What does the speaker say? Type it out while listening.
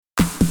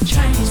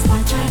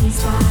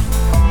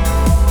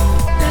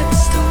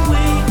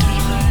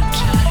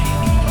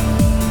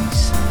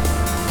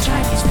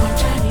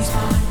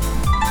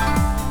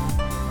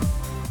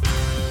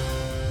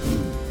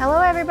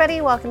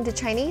everybody, welcome to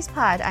Chinese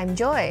Pod. I'm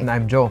Joy. And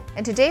I'm Joe.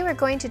 And today we're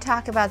going to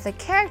talk about the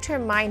character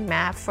mind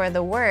map for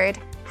the word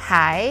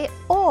hai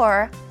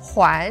or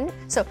huan.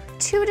 So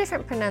two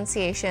different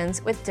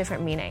pronunciations with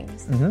different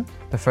meanings.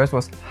 The first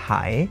was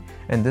hai,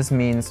 and this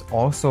means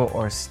also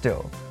or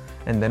still.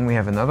 And then we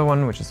have another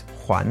one, which is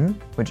huan,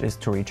 which is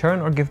to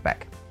return or give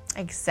back.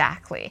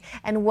 Exactly.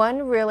 And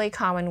one really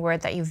common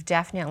word that you've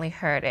definitely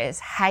heard is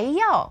还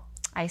要.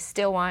 I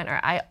still want or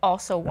I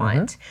also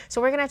want.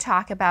 So we're going to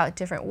talk about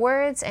different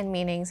words and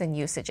meanings and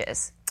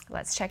usages.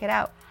 Let's check it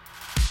out.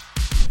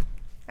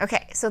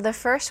 Okay, so the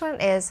first one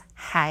is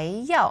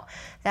还要.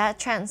 That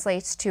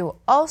translates to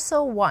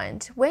also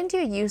want. When do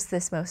you use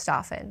this most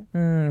often?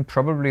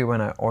 Probably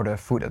when I order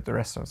food at the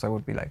restaurant. So I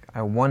would be like,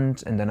 I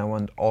want, and then I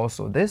want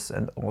also this,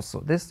 and also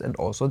this, and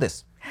also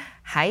this.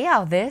 还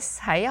要 this,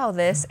 还要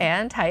this,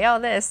 and 还要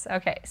this.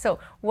 Okay, so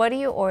what do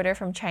you order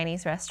from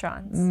Chinese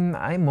restaurants?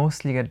 I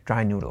mostly get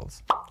dry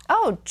noodles.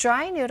 Oh,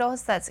 dry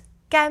noodles, that's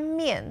干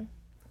面.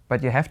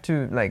 But you have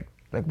to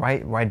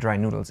why dry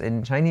noodles?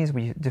 In Chinese,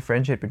 we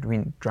differentiate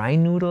between dry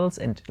noodles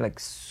and like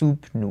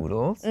soup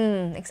noodles.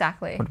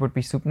 Exactly. What would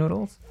be soup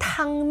noodles?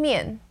 汤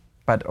面.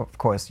 But of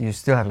course, you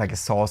still have like a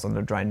sauce on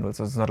the dry noodles,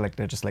 so it's not like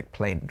they're just like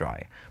plain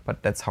dry.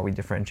 But that's how we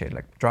differentiate,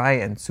 like dry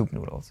and soup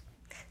noodles.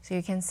 So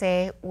you can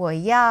say 我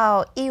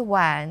要一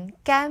碗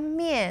干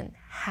面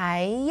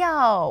还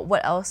要.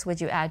 What else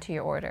would you add to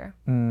your order?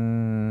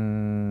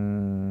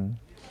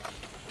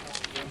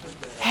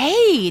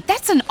 Hey,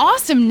 that's an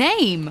awesome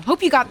name.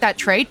 Hope you got that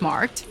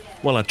trademarked.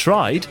 Well, I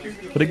tried,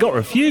 but it got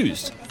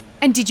refused.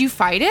 And did you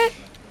fight it?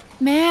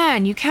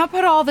 Man, you can't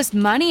put all this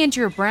money into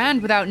your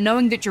brand without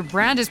knowing that your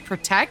brand is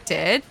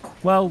protected.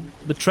 Well,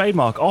 the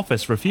trademark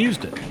office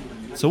refused it.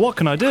 So what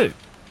can I do?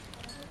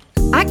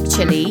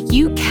 Actually,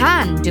 you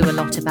can do a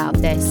lot about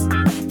this.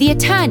 The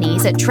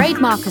attorneys at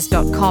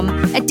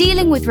trademarkers.com are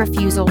dealing with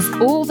refusals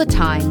all the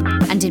time,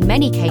 and in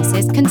many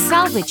cases can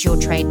salvage your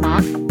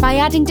trademark by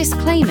adding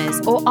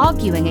disclaimers or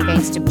arguing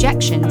against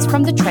objections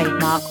from the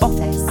trademark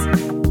office.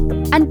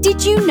 And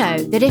did you know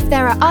that if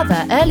there are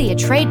other earlier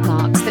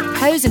trademarks that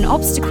pose an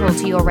obstacle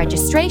to your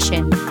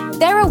registration,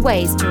 there are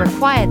ways to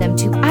require them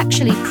to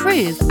actually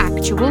prove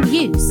actual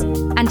use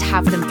and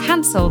have them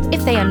cancelled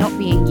if they are not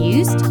being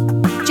used?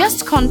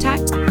 Just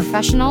contact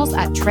professionals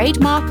at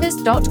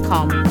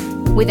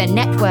trademarkers.com. With a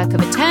network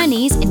of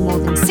attorneys in more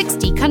than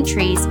 60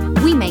 countries,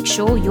 we make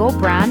sure your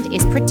brand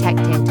is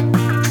protected.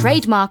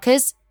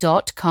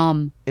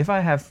 Trademarkers.com. If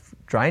I have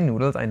dry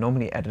noodles, I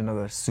normally add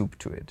another soup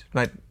to it.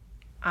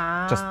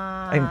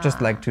 I just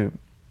like to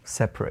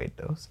separate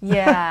those.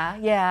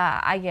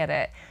 Yeah, I get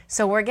it.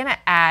 So I'm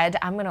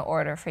going to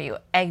order for you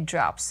egg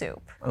drop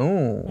soup.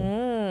 Oh.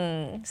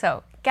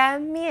 So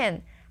干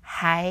面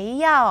还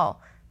要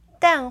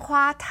蛋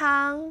花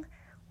汤.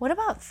 What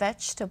about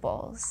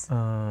vegetables?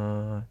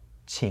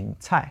 芹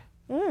菜.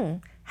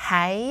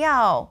 还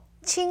要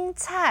青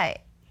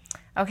菜.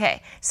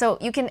 Okay, so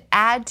you can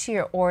add to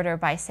your order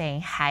by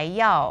saying 还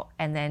要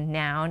and then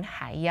noun,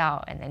 还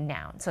要 and then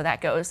noun. So that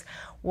goes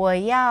我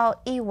要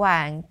一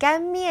碗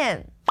干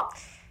面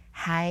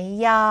还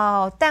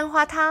要蛋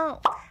花汤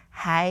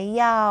还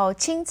要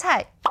青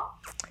菜.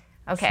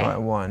 Okay. So I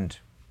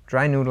want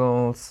dry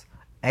noodles,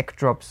 egg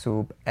drop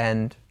soup,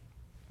 and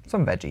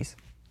some veggies.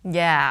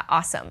 Yeah,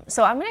 awesome.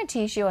 So I'm going to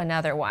teach you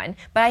another one,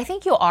 but I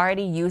think you'll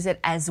already use it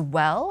as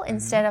well.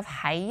 Instead of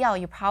还要,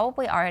 you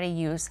probably already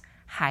use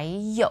还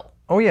有.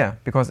 Oh yeah,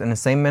 because in the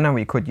same manner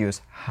we could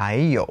use 还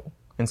有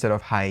instead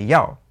of 还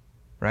要,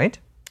 right?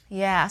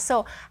 Yeah,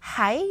 so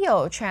还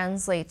有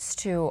translates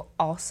to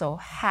also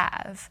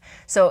have.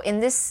 So in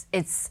this,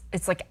 it's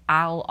like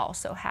I'll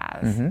also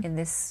have in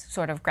this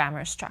sort of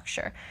grammar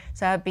structure.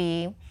 So that would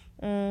be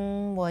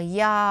我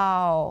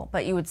要,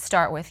 but you would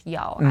start with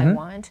要, I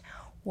want.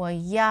 我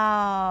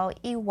要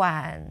一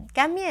碗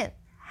干面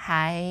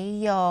还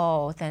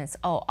有 then it's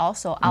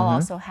also I'll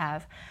also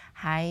have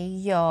还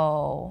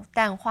有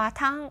蛋花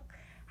汤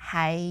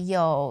还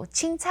有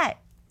青菜.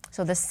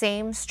 So the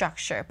same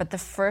structure, but the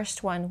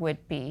first one would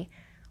be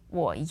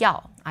我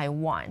要, I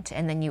want,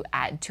 and then you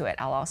add to it,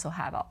 I'll also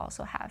have.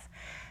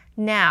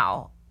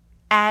 Now,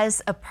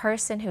 as a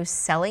person who's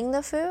selling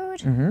the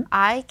food,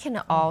 I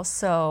can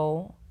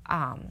also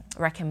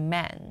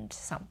recommend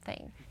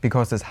something.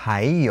 Because this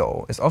还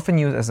有 is often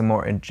used as a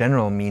more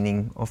general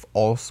meaning of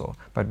also,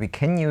 but we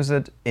can use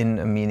it in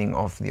a meaning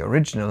of the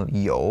original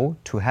有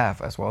to have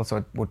as well, so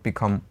it would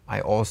become I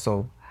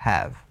also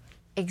have.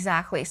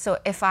 Exactly. So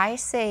if I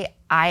say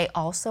I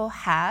also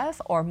have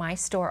or my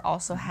store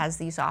also has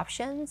these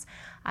options,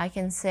 I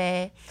can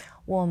say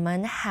我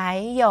们还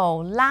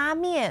有拉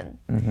面,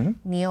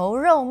 牛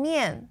肉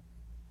面,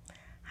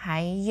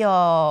 还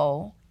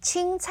有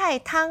青菜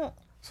汤.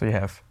 So you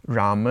have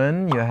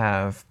ramen, you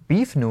have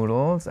beef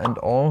noodles, and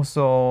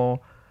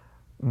also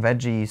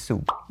veggie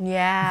soup.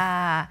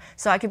 Yeah.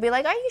 So I could be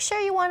like, are you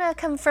sure you want to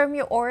confirm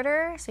your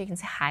order? So you can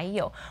say 还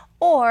有.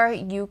 Or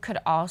you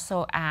could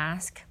also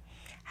ask,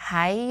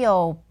 还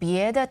有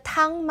别的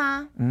汤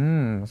吗?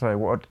 Sorry,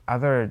 what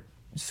other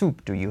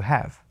soup do you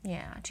have?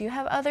 Yeah. Do you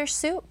have other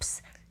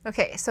soups?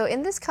 Okay, so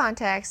in this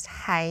context,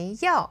 还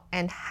要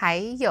and 还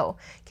有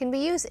can be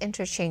used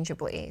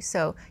interchangeably.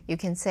 So you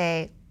can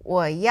say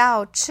我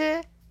要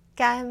吃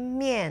干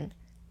面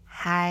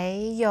还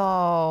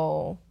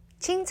有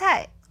青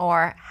菜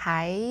or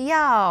还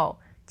要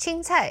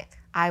青菜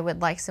I would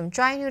like some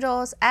dry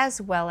noodles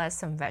as well as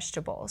some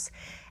vegetables.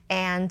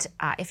 And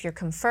if you're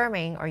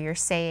confirming or you're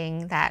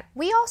saying that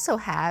we also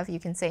have, you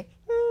can say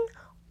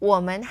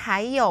我们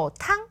还有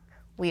汤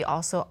We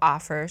also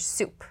offer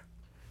soup.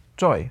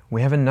 Joy,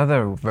 we have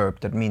another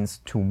verb that means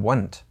to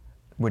want,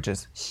 which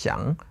is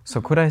想. So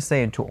could I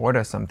say to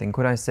order something,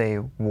 could I say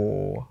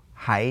我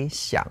还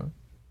想?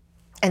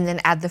 And then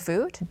add the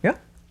food? Yeah.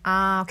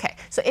 Okay,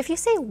 so if you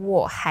say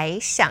我还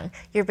想,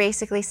 you're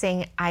basically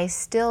saying I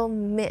still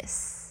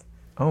miss.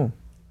 Oh.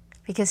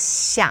 Because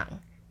想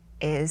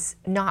is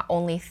not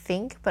only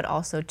think, but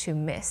also to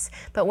miss.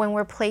 But when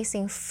we're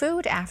placing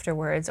food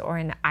afterwards or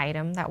an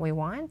item that we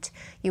want,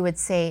 you would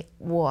say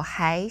我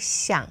还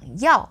想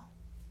要.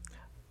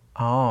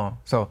 Oh,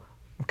 so,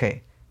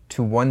 okay,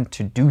 to want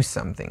to do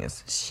something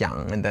is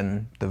想 and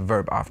then the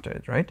verb after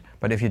it, right?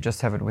 But if you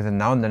just have it with a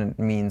noun, then it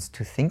means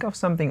to think of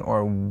something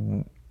or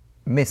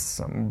miss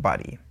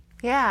somebody.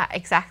 Yeah,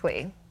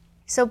 exactly.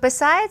 So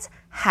besides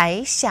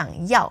还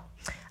想要,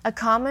 a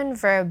common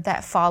verb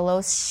that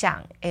follows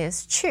想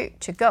is 去,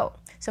 to go.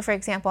 So for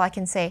example, I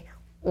can say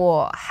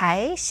我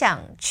还想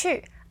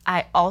去,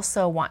 I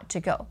also want to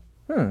go.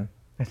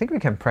 I think we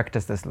can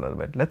practice this a little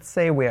bit. Let's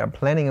say we are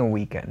planning a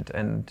weekend,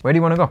 and where do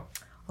you want to go?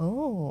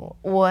 Oh,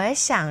 我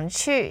想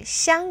去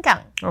香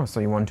港. Oh, so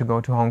you want to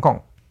go to Hong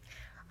Kong.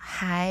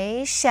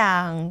 还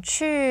想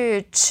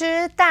去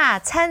吃大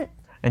餐.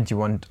 And you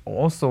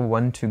also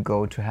want to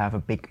go to have a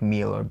big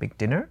meal or a big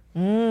dinner?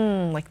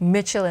 Like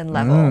Michelin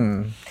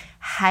level.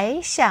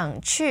 还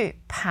想去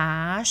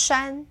爬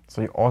山.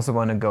 So you also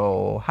want to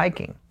go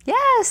hiking.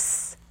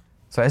 Yes.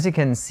 So as you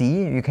can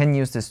see, you can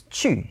use this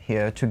去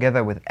here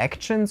together with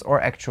actions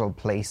or actual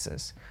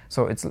places.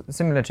 So it's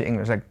similar to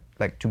English,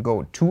 like to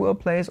go to a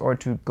place or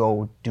to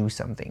go do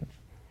something.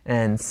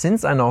 And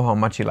since I know how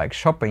much you like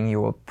shopping,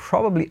 you will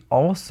probably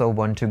also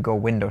want to go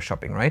window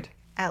shopping, right?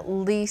 At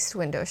least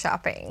window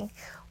shopping.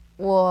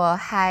 我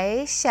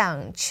还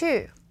想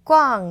去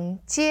逛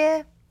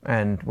街.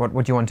 And what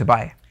would you want to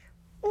buy?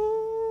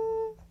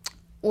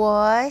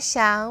 我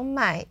想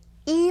买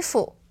衣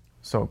服.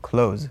 So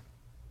clothes.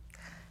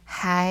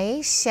 还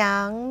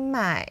想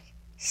买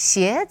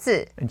鞋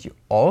子. And you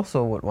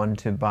also would want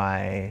to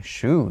buy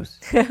shoes.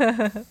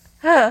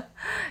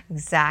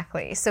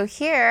 Exactly. So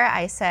here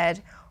I said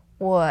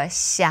我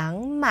想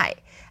买.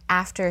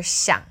 After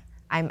想,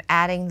 I'm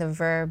adding the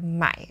verb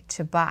买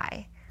to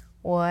buy.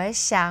 我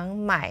想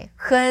买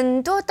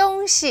很多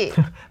东西.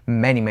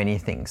 Many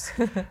things.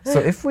 So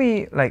if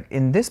we, like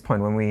in this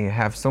point, when we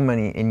have so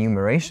many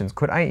enumerations,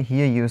 could I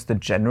here use the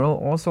general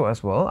also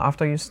as well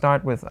after you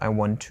start with I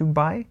want to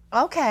buy?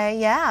 Okay,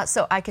 yeah.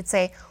 So I could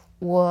say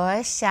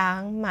我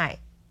想买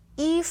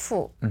衣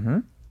服.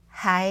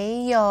 还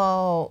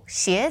有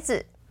鞋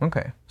子.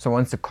 Okay, so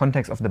once the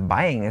context of the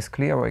buying is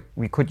clear,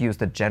 we could use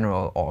the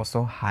general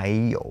also 还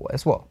有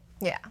as well.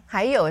 Yeah,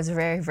 还有 is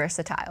very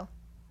versatile.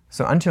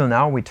 So until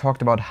now, we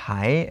talked about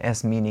还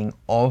as meaning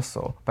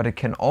also, but it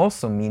can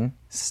also mean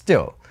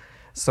still.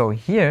 So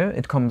here,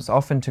 it comes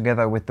often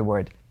together with the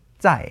word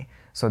在.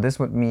 So this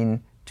would mean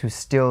to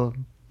still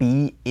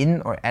be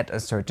in or at a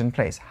certain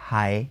place.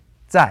 还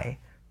在.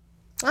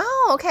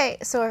 Oh, okay.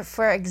 So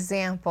for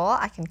example,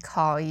 I can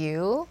call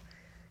you.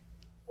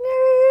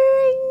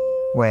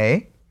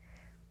 喂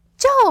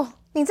Joe,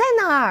 你在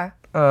哪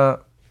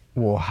儿?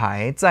我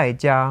还在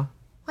家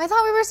I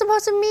thought we were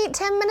supposed to meet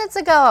 10 minutes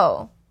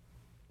ago.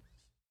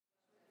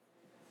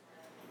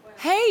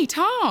 Hey,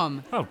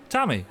 Tom! Oh,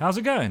 Tammy, how's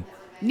it going?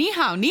 Ni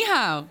hao, ni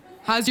hao.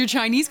 How's your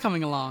Chinese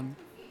coming along?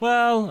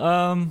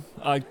 Well,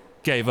 I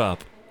gave up.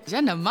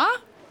 真的吗?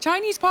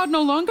 Chinese pod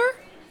no longer?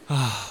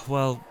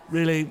 Well,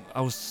 really,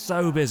 I was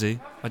so busy,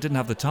 I didn't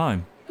have the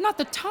time. Not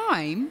the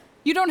time.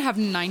 You don't have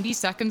 90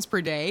 seconds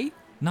per day?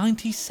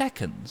 90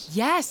 seconds?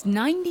 Yes,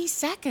 90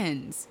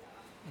 seconds.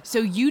 So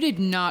you did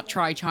not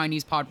try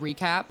Chinese Pod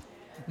Recap?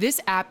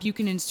 This app, you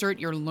can insert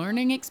your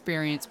learning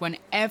experience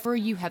whenever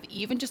you have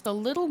even just a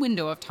little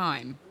window of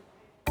time.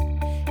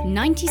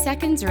 90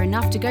 seconds are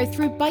enough to go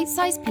through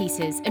bite-sized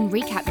pieces and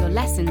recap your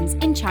lessons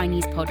in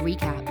Chinese Pod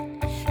Recap,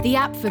 the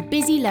app for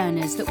busy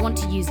learners that want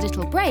to use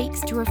little breaks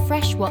to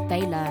refresh what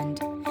they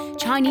learned.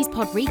 Chinese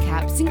Pod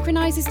Recap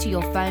synchronizes to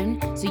your phone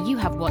so you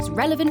have what's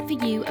relevant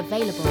for you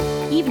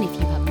available even if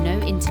you have no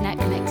internet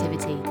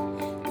connectivity,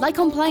 like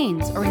on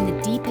planes or in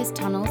the deepest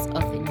tunnels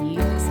of the New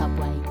York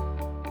subway.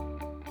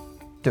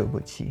 对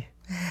不起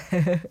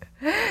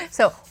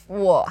So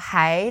我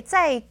还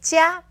在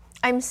家.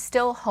 I'm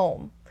still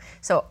home.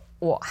 So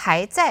我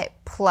还在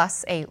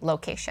plus a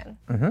location.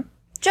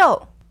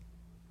 Joe,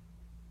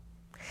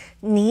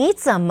 你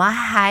怎么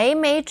还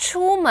没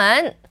出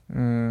门?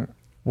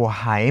我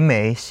还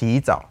没洗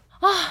澡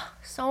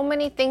So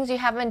many things you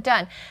haven't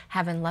done.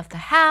 Haven't left the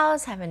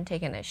house, haven't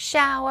taken a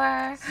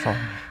shower. Sorry.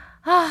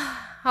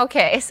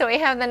 Okay, so we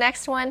have the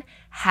next one.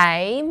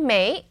 还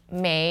没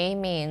may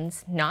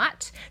means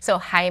not. So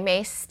还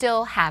没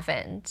still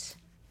haven't.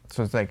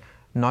 So it's like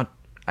not,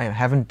 I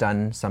haven't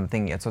done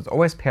something yet. So it's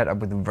always paired up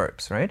with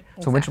verbs, right?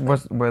 So which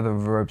were the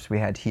verbs we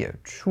had here?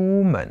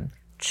 出门.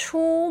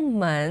 出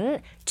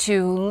门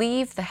to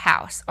leave the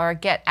house or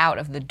get out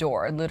of the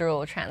door,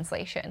 literal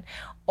translation.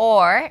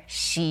 Or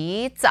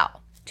洗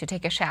澡 to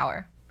take a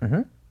shower.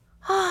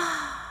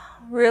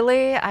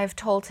 Really? I've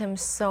told him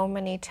so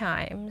many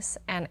times,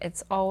 and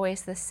it's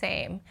always the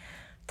same.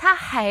 他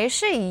还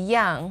是一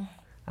样.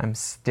 I'm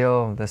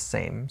still the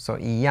same. So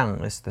一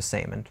样 is the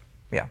same. And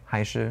yeah,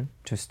 还是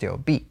to still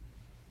be.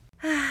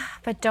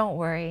 But don't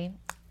worry,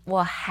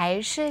 我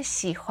还是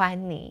喜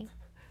欢你.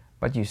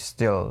 But you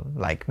still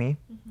like me?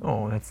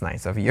 Oh, that's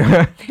nice of you.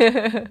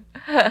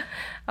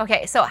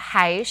 Okay, so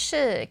还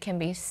是 can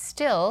be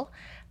still,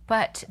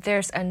 but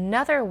there's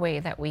another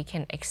way that we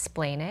can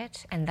explain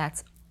it, and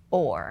that's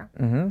or.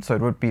 So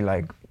it would be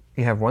like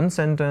you have one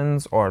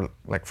sentence, or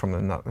like from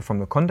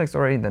the context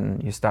already,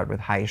 then you start with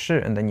还是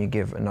and then you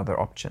give another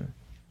option.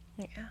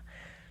 Yeah.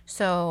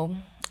 So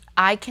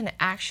I can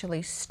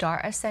actually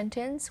start a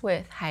sentence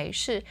with 还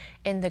是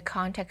in the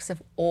context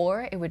of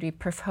or. It would be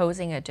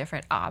proposing a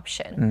different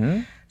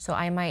option. So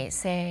I might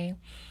say,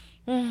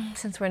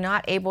 since we're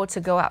not able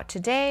to go out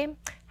today,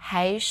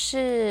 还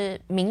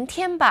是明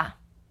天吧.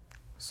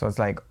 So it's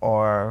like,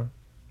 or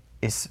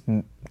is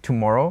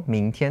tomorrow,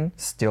 明天,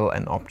 still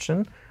an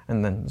option?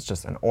 And then it's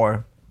just an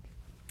or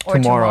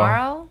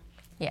tomorrow.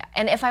 Yeah.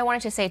 And if I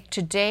wanted to say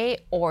today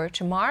or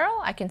tomorrow,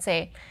 I can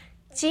say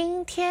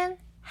今天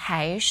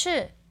还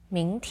是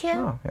明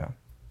天. Oh, yeah.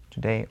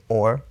 Today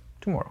or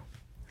tomorrow.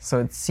 So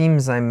it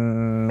seems I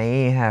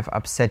may have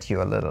upset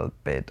you a little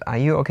bit. Are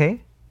you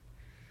okay?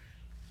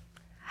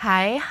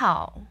 还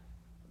好.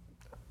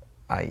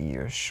 Are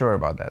you sure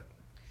about that?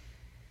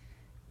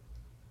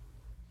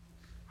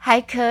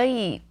 还可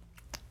以.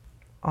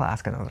 I'll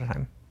ask another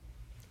time.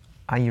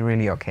 Are you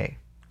really okay?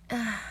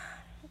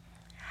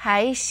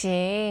 还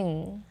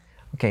行.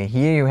 Okay,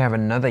 here you have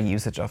another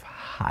usage of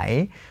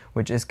还,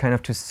 which is kind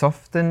of to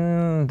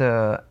soften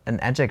an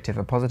adjective,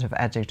 a positive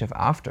adjective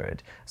after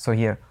it. So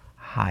here,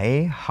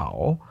 还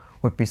好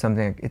would be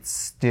something like it's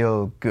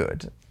still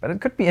good. But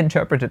it could be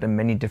interpreted in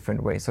many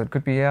different ways. So it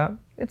could be, yeah,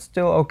 it's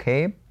still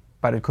okay.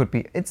 But it could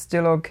be, it's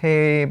still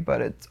okay,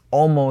 but it's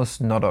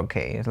almost not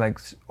okay. It's like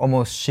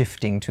almost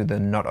shifting to the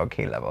not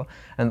okay level.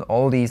 And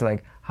all these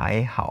like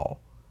还好,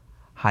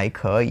 还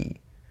可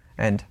以,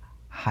 and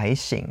还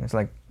行. It's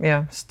like,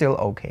 yeah, still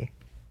okay.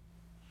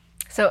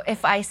 So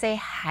if I say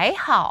还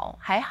好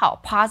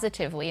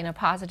positively in a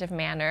positive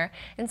manner,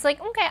 it's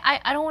like, okay,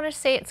 I don't want to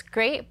say it's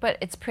great, but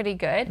it's pretty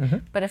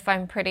good. But if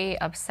I'm pretty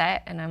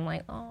upset and I'm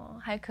like, oh,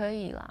 还可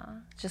以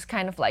啦, just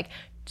kind of like,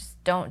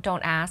 just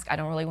don't ask, I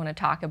don't really want to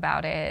talk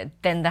about it,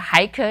 then the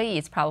还可以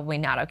is probably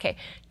not okay.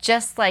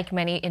 Just like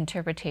many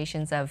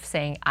interpretations of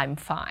saying I'm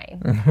fine.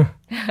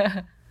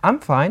 I'm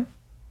fine,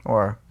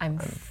 or I'm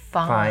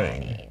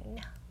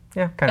fine.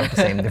 Yeah, kind of the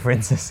same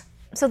differences.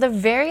 So the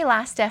very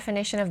last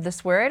definition of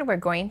this word, we're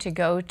going to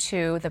go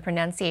to the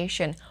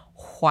pronunciation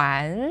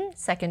还,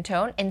 second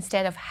tone.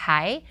 Instead of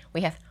还,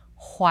 we have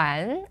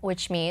还,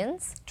 which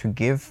means to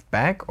give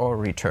back or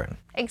return.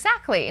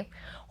 Exactly.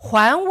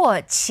 还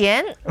我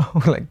钱.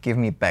 Like give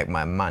me back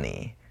my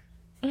money.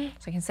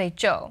 So I can say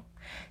Joe,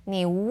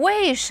 你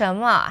为什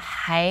么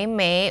还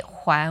没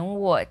还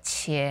我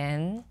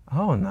钱?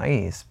 Oh,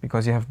 nice.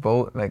 Because you have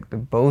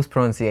both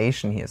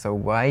pronunciation here. So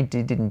why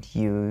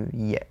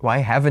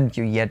haven't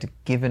you yet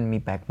given me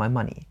back my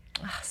money?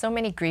 So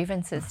many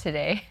grievances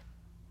today.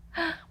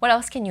 What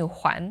else can you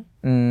还?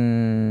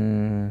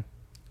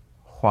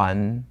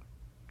 还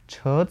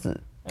车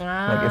子.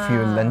 Like if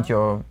you lend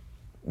your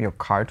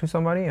car to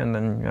somebody and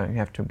then you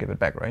have to give it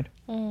back, right?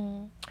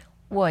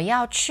 我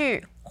要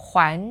去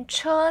还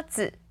车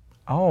子.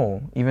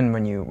 Oh, even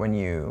when you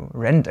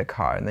rent a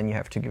car and then you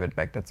have to give it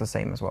back, that's the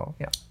same as well.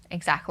 Yeah.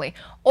 Exactly.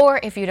 Or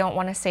if you don't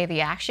want to say the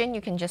action,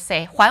 you can just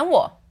say 还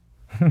我.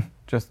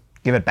 Just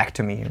give it back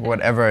to me,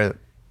 whatever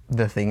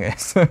the thing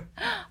is.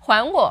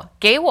 还我,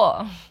 给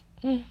我.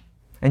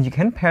 And you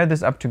can pair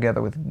this up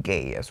together with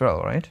给 as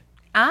well, right?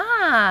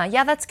 Ah,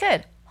 yeah, that's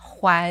good.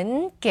 还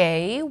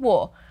给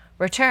我.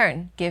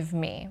 Return, give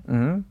me.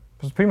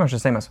 It's pretty much the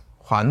same as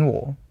还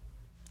我.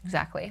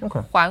 Exactly.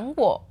 Okay. 还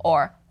我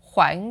or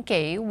还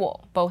给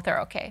我. Both are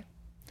okay.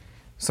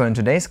 So in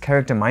today's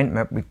character mind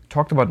map, we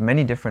talked about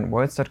many different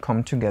words that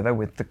come together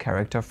with the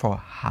character for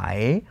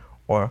还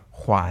or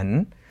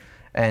还.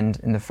 And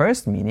in the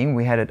first meaning,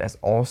 we had it as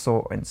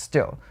also and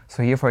still.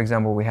 So here, for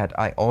example, we had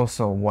I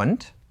also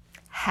want.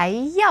 还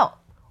要.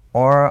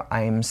 Or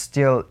I'm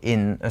still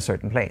in a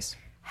certain place.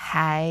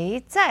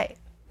 还在.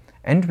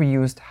 And we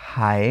used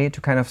还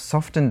to kind of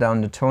soften down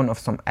the tone of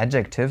some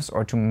adjectives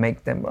or to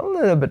make them a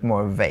little bit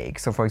more vague.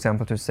 So for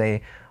example, to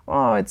say,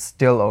 oh, it's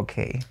still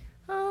okay.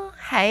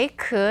 还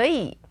可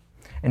以.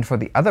 And for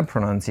the other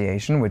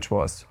pronunciation, which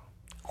was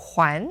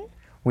还,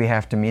 we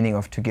have the meaning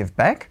of to give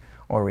back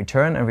or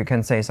return, and we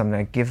can say something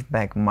like give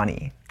back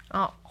money.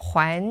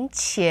 还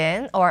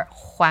钱 or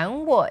还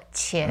我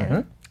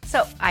钱.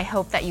 So I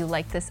hope that you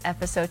liked this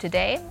episode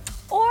today,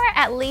 or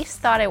at least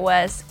thought it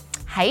was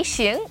还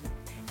行.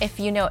 If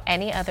you know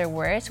any other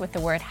words with the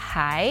word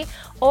还,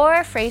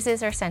 or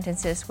phrases or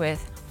sentences with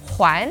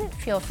还,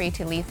 feel free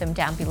to leave them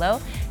down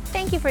below.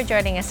 Thank you for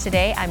joining us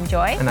today. I'm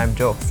Joy. And I'm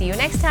Joe. See you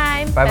next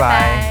time. Bye-bye.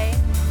 Bye-bye.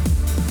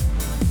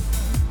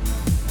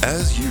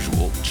 As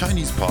usual,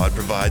 ChinesePod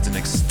provides an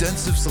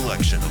extensive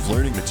selection of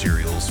learning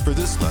materials for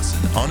this lesson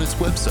on its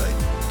website,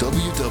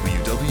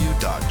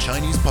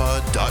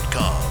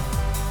 www.chinesepod.com.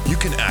 You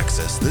can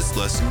access this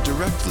lesson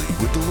directly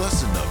with the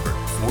lesson number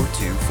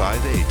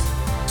 4258.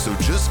 So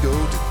just go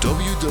to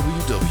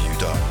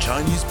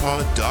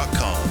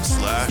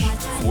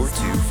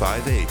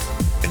www.chinesepod.com/4258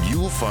 and you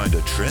will find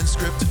a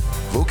transcript,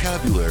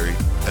 vocabulary,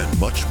 and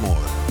much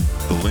more.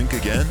 The link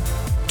again,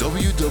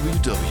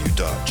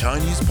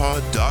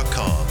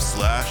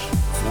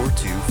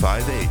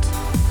 www.chinesepod.com/4258.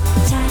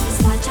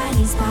 Chinese Pod,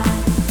 Chinese Pod.